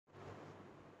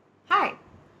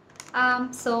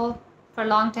So for a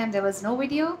long time there was no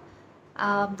video.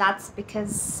 That's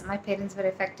because my parents were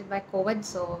affected by COVID,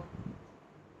 so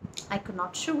I could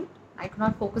not shoot. I could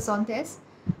not focus on this.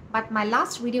 But my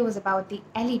last video was about the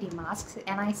LED masks,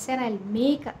 and I said I'll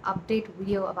make an update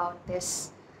video about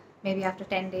this maybe after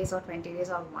 10 days or 20 days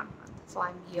or 1 month. So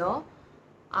I'm here.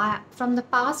 From the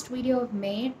past video of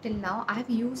May till now, I've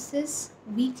used this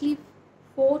weekly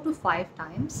 4 to 5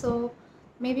 times. So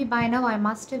maybe by now I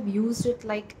must have used it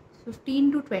like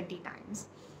 15 to 20 times.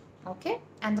 Okay,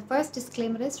 and the first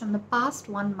disclaimer is from the past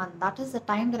 1 month, that is the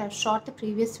time that I've shot the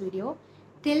previous video,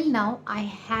 till now I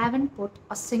haven't put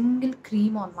a single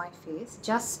cream on my face.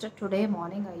 Just today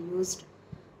morning I used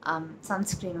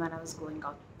sunscreen when I was going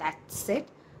out. That's it.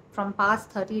 From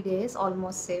past 30 days,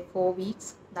 almost say 4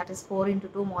 weeks, that is 4 into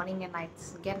 2 morning and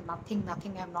nights, again nothing.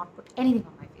 I have not put anything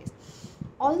on my face.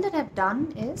 All that I've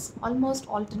done is almost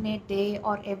alternate day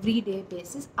or everyday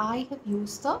basis I have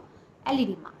used the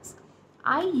LED mask.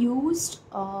 I used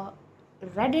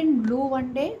red and blue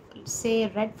one day, say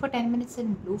red for 10 minutes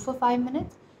and blue for 5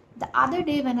 minutes. The other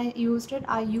day when I used it,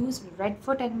 I used red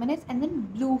for 10 minutes and then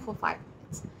blue for 5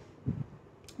 minutes.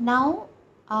 Now,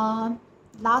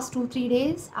 last 2-3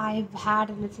 days, I've had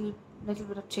a little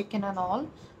bit of chicken and all.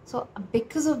 So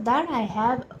because of that, I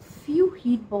have a few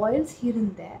heat boils here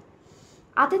and there.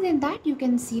 Other than that, you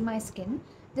can see my skin.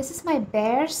 This is my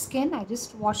bare skin. I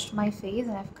just washed my face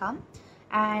and I've come.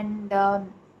 And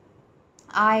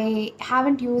I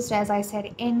haven't used, as I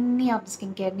said, any of the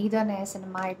skincare, neither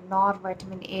niacinamide nor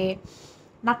vitamin A.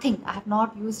 Nothing. I have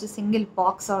not used a single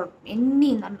box or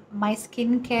any. My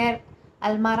skincare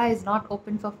almara is not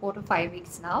open for 4 to 5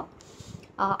 weeks now.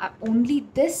 Only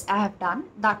this I have done.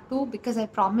 That too because I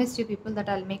promised you people that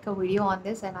I'll make a video on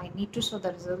this and I need to show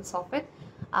the results of it.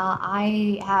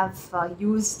 I have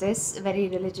used this very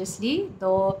religiously,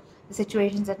 though the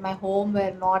situations at my home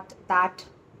were not that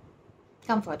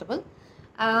comfortable.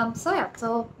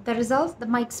 So the results,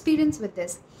 my experience with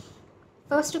this.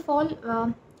 First of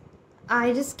all,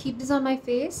 I just keep this on my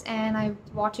face and I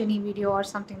watch any video or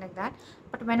something like that.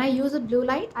 But when I use a blue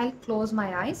light, I'll close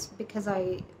my eyes because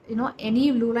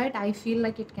any blue light, I feel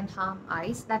like it can harm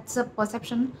eyes. That's a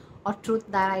perception or truth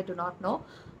that I do not know.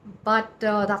 But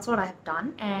that's what I have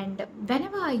done. And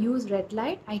whenever I use red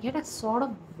light, I get a sort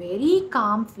of very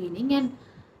calm feeling. And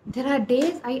there are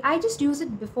days I just use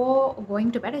it before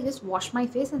going to bed. I just wash my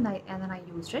face and then I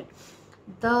used it.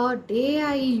 The day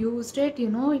I used it,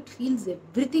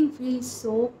 everything feels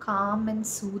so calm and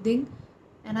soothing,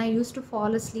 and I used to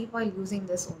fall asleep while using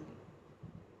this only.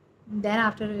 Then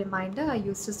after a reminder, I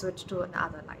used to switch to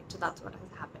another light. So that's what has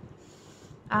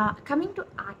happened. Coming to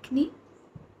acne,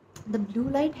 the blue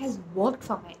light has worked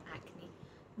for my acne.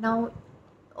 Now,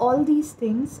 all these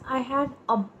things, I had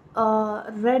a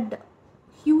red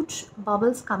huge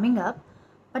bubbles coming up,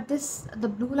 but the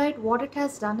blue light, what it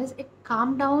has done is it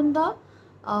calmed down the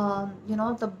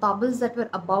bubbles that were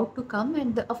about to come,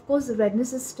 and of course the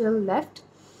redness is still left.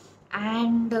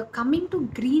 And coming to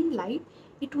green light,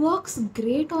 it works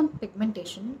great on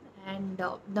pigmentation and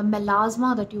the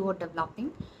melasma that you are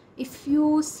developing. If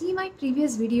you see my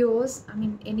previous videos, I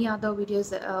mean any other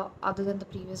videos other than the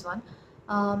previous one,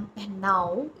 and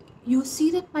now you see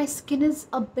that my skin is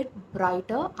a bit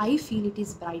brighter. I feel it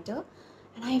is brighter,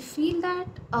 and I feel that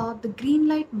the green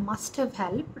light must have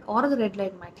helped, or the red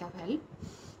light might have helped.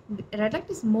 Red light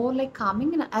is more like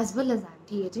calming and as well as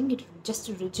anti-aging. It just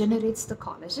regenerates the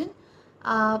collagen.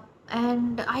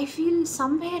 And I feel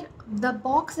somewhere the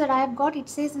box that I have got, it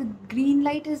says the green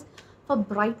light is for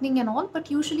brightening and all, but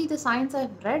usually the science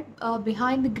I've read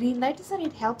behind the green light is that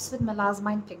it helps with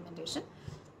melasma and pigmentation.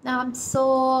 I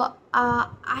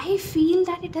feel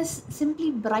that it has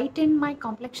simply brightened my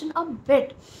complexion a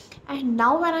bit. And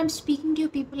now when I'm speaking to you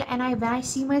people and when I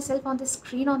see myself on the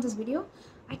screen on this video,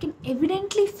 I can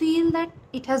evidently feel that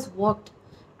it has worked.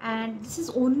 And this is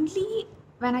only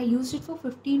when I used it for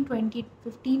 15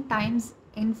 times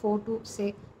in 4 to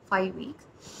say 5 weeks.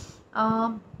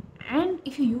 And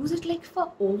if you use it like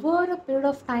for over a period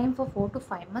of time for 4 to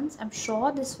 5 months, I'm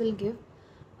sure this will give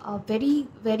very,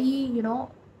 very,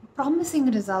 promising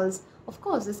results. Of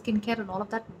course, the skincare and all of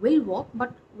that will work,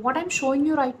 but what I'm showing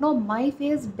you right now, my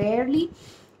face barely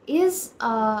is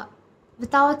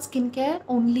without skincare,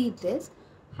 only this.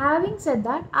 Having said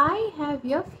that, I have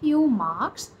a few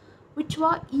marks which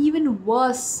were even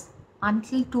worse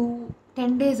until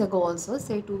 10 days ago also,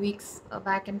 say 2 weeks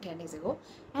back and 10 days ago,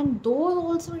 and those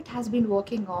also it has been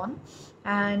working on.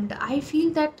 And I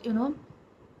feel that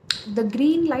the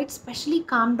green light specially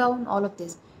calmed down all of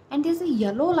this. And there's a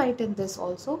yellow light in this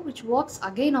also, which works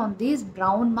again on these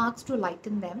brown marks to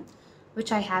lighten them.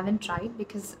 which I haven't tried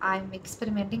because I'm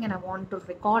experimenting and I want to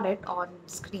record it on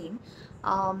screen,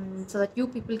 so that you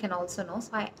people can also know.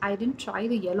 So I didn't try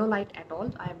the yellow light at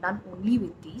all. I have done only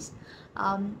with these.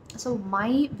 So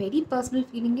my very personal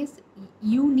feeling is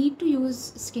you need to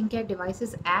use skincare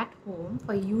devices at home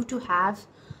for you to have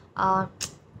uh,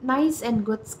 nice and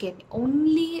good skin.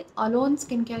 Only alone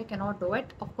skincare cannot do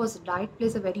it. Of course, diet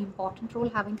plays a very important role.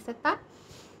 Having said that,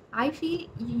 I feel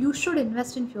you should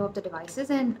invest in few of the devices,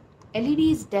 and LED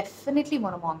is definitely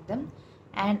one among them.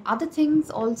 And other things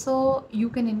also you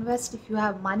can invest if you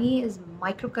have money is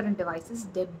microcurrent devices.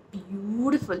 They're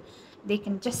beautiful. They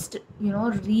can just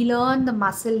relearn the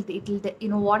muscle.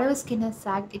 It'll whatever skin has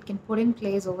sagged, it can put in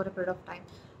place over a period of time.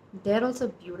 They're also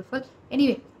beautiful.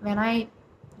 Anyway, when I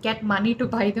get money to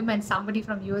buy them and somebody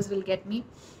from US will get me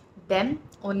them,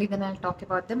 only then I'll talk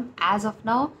about them. As of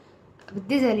now, with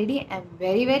this LED, I'm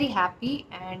very very happy,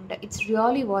 and it's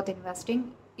really worth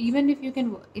investing. Even if you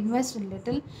can invest a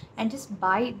little and just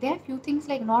buy, there are few things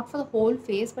like not for the whole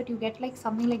face, but you get like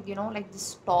something like like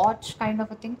this torch kind of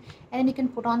a thing, and then you can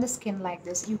put on the skin like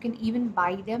this. You can even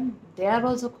buy them. They are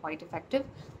also quite effective.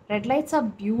 Red lights are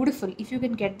beautiful if you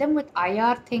can get them with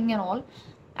IR thing and all.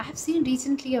 I have seen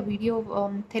recently a video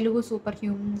of Telugu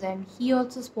Superhumans, and he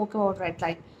also spoke about red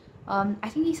light. I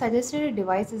think he suggested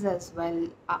devices as well.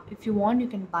 If you want, you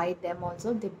can buy them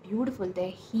also. They're beautiful.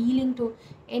 They're healing to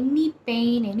any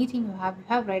pain, anything you have. You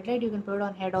have red light, you can put it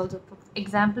on head also. For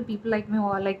example, people like me who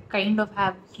are like kind of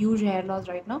have huge hair loss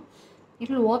right now, it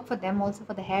will work for them also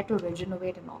for the hair to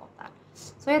regenerate and all of that.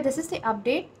 So yeah, this is the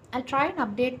update. I'll try and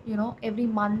update every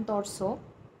month or so,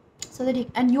 so that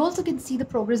and you also can see the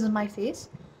progress on my face,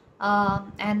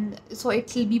 and so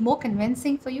it will be more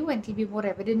convincing for you, and it will be more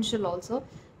evidential also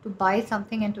to buy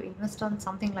something and to invest on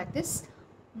something like this.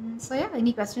 So yeah,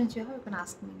 any questions you have, you can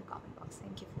ask me in the comment box.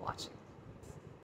 Thank you for watching.